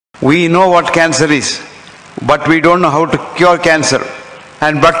We know what cancer is, but we don't know how to cure cancer.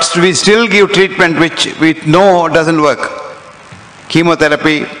 But we still give treatment which we know doesn't work.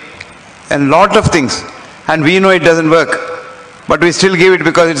 Chemotherapy and lot of things. And we know it doesn't work. But we still give it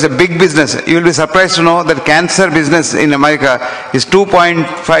because it's a big business. You will be surprised to know that cancer business in America is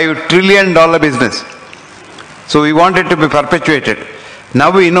 $2.5 trillion business. So we want it to be perpetuated. Now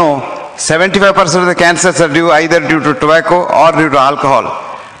we know 75% of the cancers are either due to tobacco or due to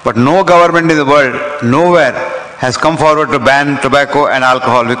alcohol. But no government in the world, nowhere, has come forward to ban tobacco and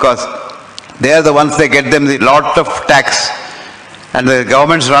alcohol because they are the ones that get them a lot of tax. And the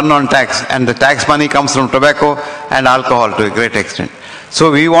governments run on tax, and the tax money comes from tobacco and alcohol to a great extent.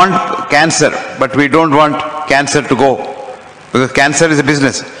 So we want cancer, but we don't want cancer to go, because cancer is a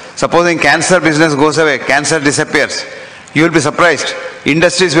business. Supposing cancer business goes away, cancer disappears, you will be surprised.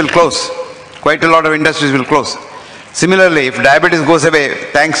 Industries will close. Quite a lot of industries will close. Similarly, if diabetes goes away,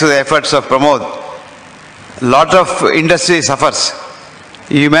 thanks to the efforts of Pramod, a lot of industry suffers.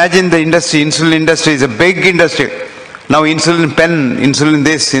 You imagine the industry, insulin industry is a big industry. Now insulin pen, insulin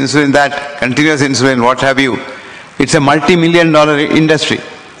this, insulin that, continuous insulin, what have you. It's a multi-million-dollar industry.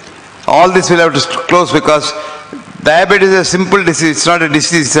 All this will have to close because diabetes is a simple disease. It's not a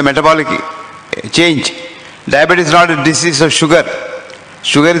disease, it's a metabolic change. Diabetes is not a disease of sugar.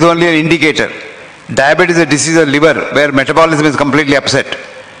 Sugar is only an indicator. Diabetes is a disease of liver where metabolism is completely upset.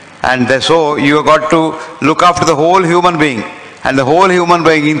 And so you have got to look after the whole human being. And the whole human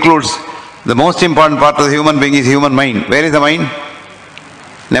being includes the most important part of the human being is human mind. Where is the mind?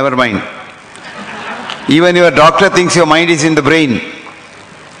 Never mind. Even your doctor thinks your mind is in the brain.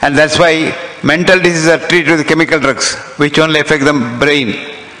 And that's why mental diseases are treated with chemical drugs, which only affect the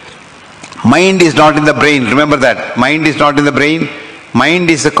brain. Mind is not in the brain. Remember that. Mind is not in the brain. Mind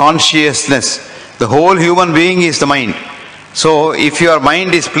is the consciousness. The whole human being is the mind. So if your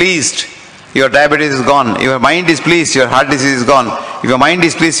mind is pleased, your diabetes is gone. If your mind is pleased, your heart disease is gone. If your mind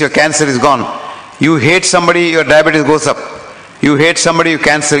is pleased, your cancer is gone. You hate somebody, your diabetes goes up. You hate somebody, you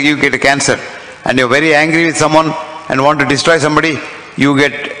get a cancer. And you're very angry with someone and want to destroy somebody, you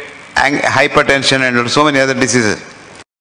get hypertension and so many other diseases.